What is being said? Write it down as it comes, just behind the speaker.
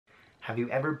Have you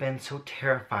ever been so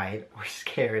terrified or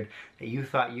scared that you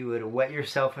thought you would wet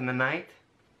yourself in the night?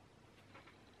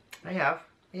 I have.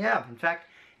 Yeah, in fact,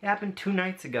 it happened 2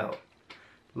 nights ago.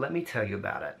 Let me tell you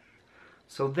about it.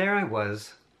 So there I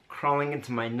was, crawling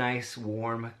into my nice,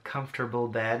 warm, comfortable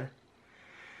bed.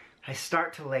 I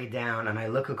start to lay down and I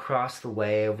look across the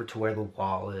way over to where the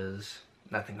wall is.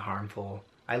 Nothing harmful.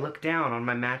 I look down on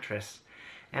my mattress,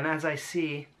 and as I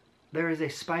see, there is a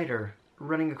spider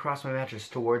running across my mattress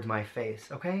towards my face,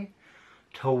 okay?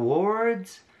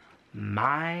 Towards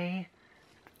my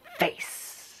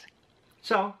face.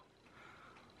 So,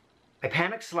 I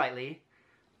panicked slightly.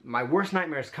 My worst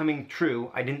nightmare is coming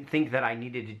true. I didn't think that I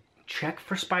needed to check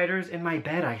for spiders in my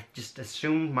bed. I just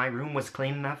assumed my room was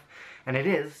clean enough, and it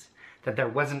is, that there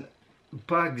wasn't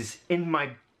bugs in my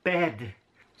bed.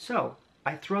 So,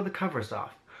 I throw the covers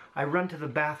off. I run to the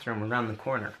bathroom around the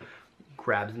corner,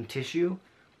 grab some tissue,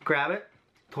 grab it,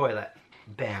 toilet,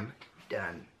 bam,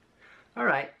 done.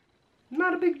 Alright,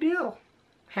 not a big deal.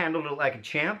 Handled it like a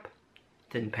champ.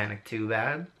 Didn't panic too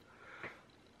bad.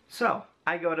 So,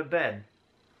 I go to bed.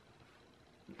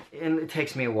 And it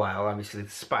takes me a while, obviously the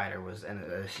spider was, and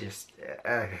it's just,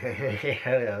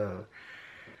 I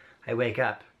wake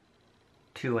up,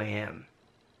 2 a.m.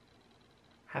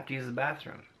 Have to use the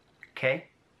bathroom. Okay,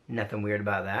 nothing weird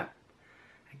about that.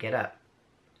 I get up,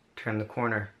 turn the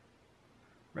corner,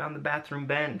 round the bathroom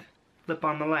bend, flip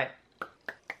on the light,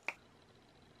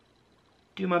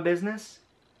 do my business,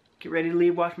 get ready to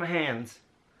leave, wash my hands.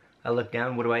 I look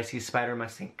down, what do I see? Spider in my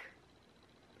sink.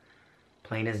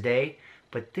 Plain as day,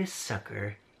 but this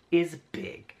sucker is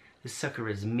big. This sucker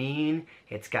is mean.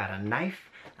 It's got a knife,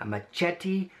 a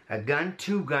machete, a gun,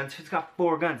 2 guns. It's got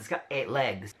 4 guns. It's got 8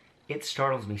 legs. It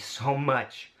startles me so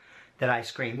much that I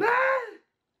scream, ah!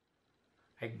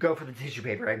 I go for the tissue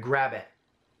paper. I grab it.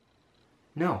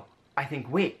 No, I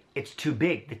think, wait, it's too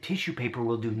big. The tissue paper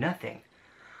will do nothing.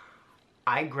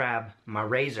 I grab my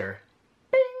razor,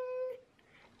 bing,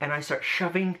 and I start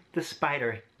shoving the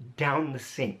spider down the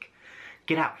sink.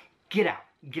 Get out, get out,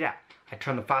 get out. I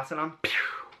turn the faucet on, pew,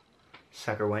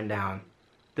 sucker went down.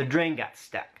 The drain got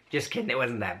stuck. Just kidding, it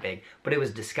wasn't that big, but it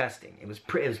was disgusting. It was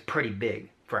pretty big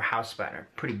for a house spider,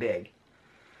 pretty big.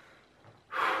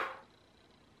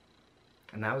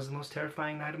 And that was the most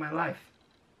terrifying night of my life.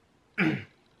 I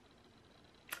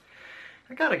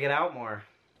gotta get out more.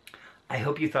 I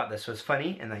hope you thought this was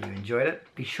funny and that you enjoyed it.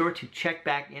 Be sure to check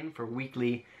back in for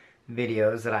weekly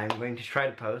videos that I'm going to try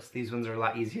to post. These ones are a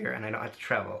lot easier and I don't have to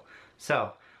travel.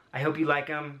 So, I hope you like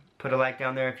them. Put a like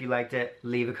down there if you liked it.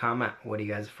 Leave a comment. What are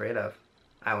you guys afraid of?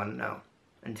 I want to know.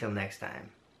 Until next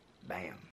time. Bam.